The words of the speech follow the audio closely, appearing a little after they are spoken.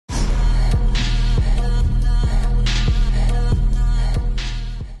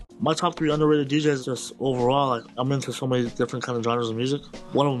My top 3 underrated DJs, just overall, like, I'm into so many different kind of genres of music.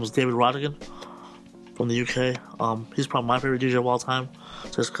 One of them is David Rodigan from the UK. He's probably my favorite DJ of all time,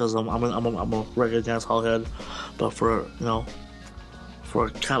 just because I'm a regular dance hall head. But for a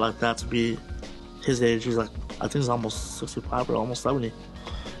cat like that to be his age, he's like, I think he's almost 65 or almost 70,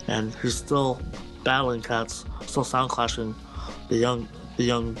 and he's still battling cats, still sound clashing the young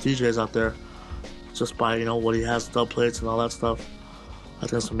DJs out there, just by what he has, dub plates and all that stuff. I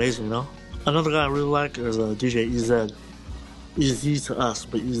think it's amazing, Another guy I really like is DJ EZ. EZ to us,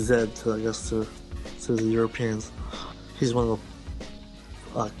 but EZ to, I guess, to the Europeans. He's one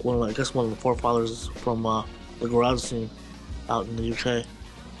of the forefathers from the garage scene out in the UK.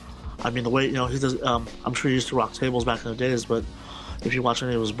 I mean, the way, he does, I'm sure he used to rock tables back in the days, but if you watch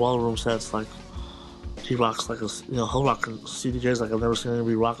any of his ballroom sets, like, he rocks like he'll rock CDJs like I've never seen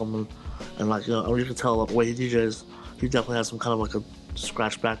anybody rock them, and like, you can tell the way he DJs, he definitely has some kind of like a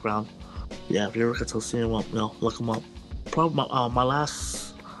scratch background. Yeah, if you ever get to see him up, look him up. Probably my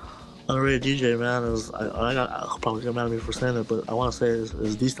last underrated DJ, man, is I'll probably get mad at me for saying it, but I want to say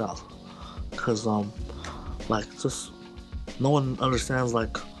is D-Styles, because like, just no one understands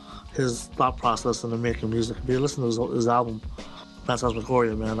like his thought process in making music. If you listen to his album,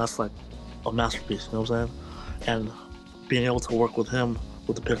 Phantasmagoria, man, that's like a masterpiece. You know what I'm saying? And being able to work with him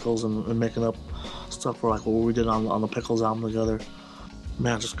with the Pickles and making up stuff for like what we did on the Pickles album together,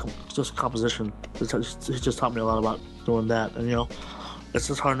 man, just composition. He just taught me a lot about doing that. And it's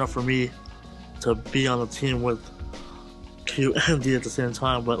just hard enough for me to be on the team with Q and D at the same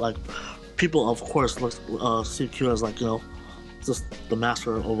time. But like, people of course see Q as like just the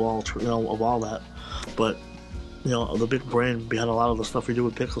master of all of all that. But the big brain behind a lot of the stuff we do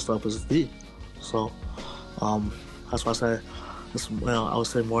with Pickle stuff is D. So that's why I say it's, I would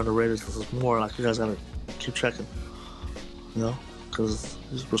say more underrated, because it's more like you guys gotta keep checking, because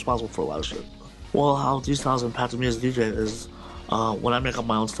he's responsible for a lot of shit. Well, how D-Styles impacted me as a DJ is when I make up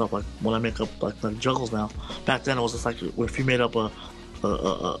my own stuff, like when I make up like juggles now. Back then it was just like if you made up a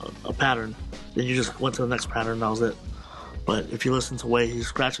pattern, then you just went to the next pattern and that was it. But if you listen to the way he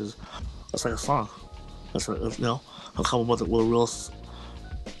scratches, that's like a song. That's like, I'll come up with a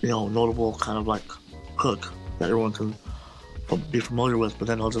real, notable kind of like hook that everyone can be familiar with. But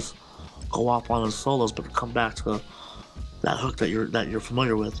then he'll just go off on his solos, but come back to that hook that you're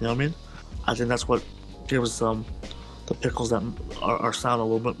familiar with. You know what I mean? I think that's what gives the Pickles that our sound a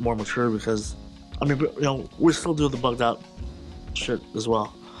little bit more mature, because I mean, we still do the bugged out shit as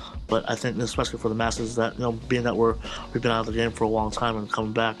well. But I think, especially for the masses, that being that we've been out of the game for a long time and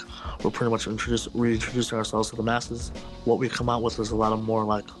coming back, we're pretty much reintroducing ourselves to the masses. What we come out with is a lot of more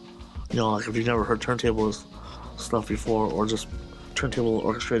like, like if you've never heard turntable stuff before, or just turntable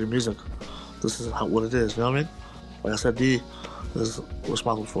orchestrated music, this is what it is. You know what I mean? Like I said, D is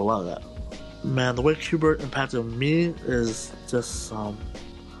responsible for a lot of that. Man, the way Qbert impacted me is just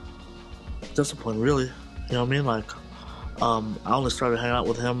discipline, really. You know what I mean? Like, I only started hanging out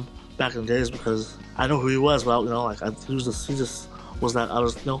with him back in the days because I know who he was, but he just was that I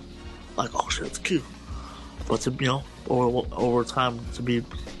was like, oh shit, it's Q. But to over time, to be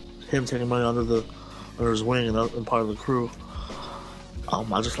him taking money under his wing and part of the crew,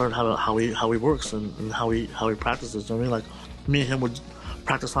 I just learned how he works and how he practices. You know what I mean? Like, me and him would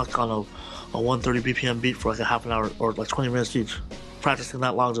practice like on a 130 BPM beat for like a half an hour or like 20 minutes each, practicing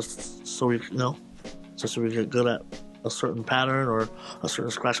that long just so we get good at a certain pattern or a certain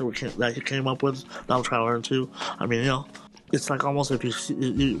scratch that he came up with that I'm trying to learn too. I mean, it's like almost if you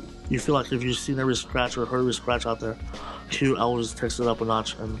feel like if you've seen every scratch or heard every scratch out there, Q always takes it up a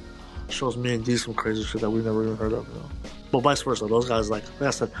notch and shows me and D some crazy shit that we've never even heard of. But vice versa, those guys, like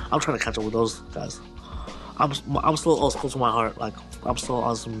I said, I'm trying to catch up with those guys. I'm still old school to my heart. Like, I'm still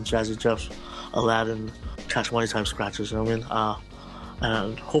on some Jazzy Jeff, Aladdin, Cash Money type scratches. You know what I mean?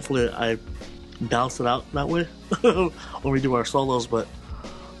 And hopefully I balance it out that way when we do our solos. But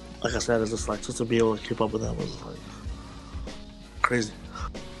like I said, it's just to be able to keep up with them was like crazy.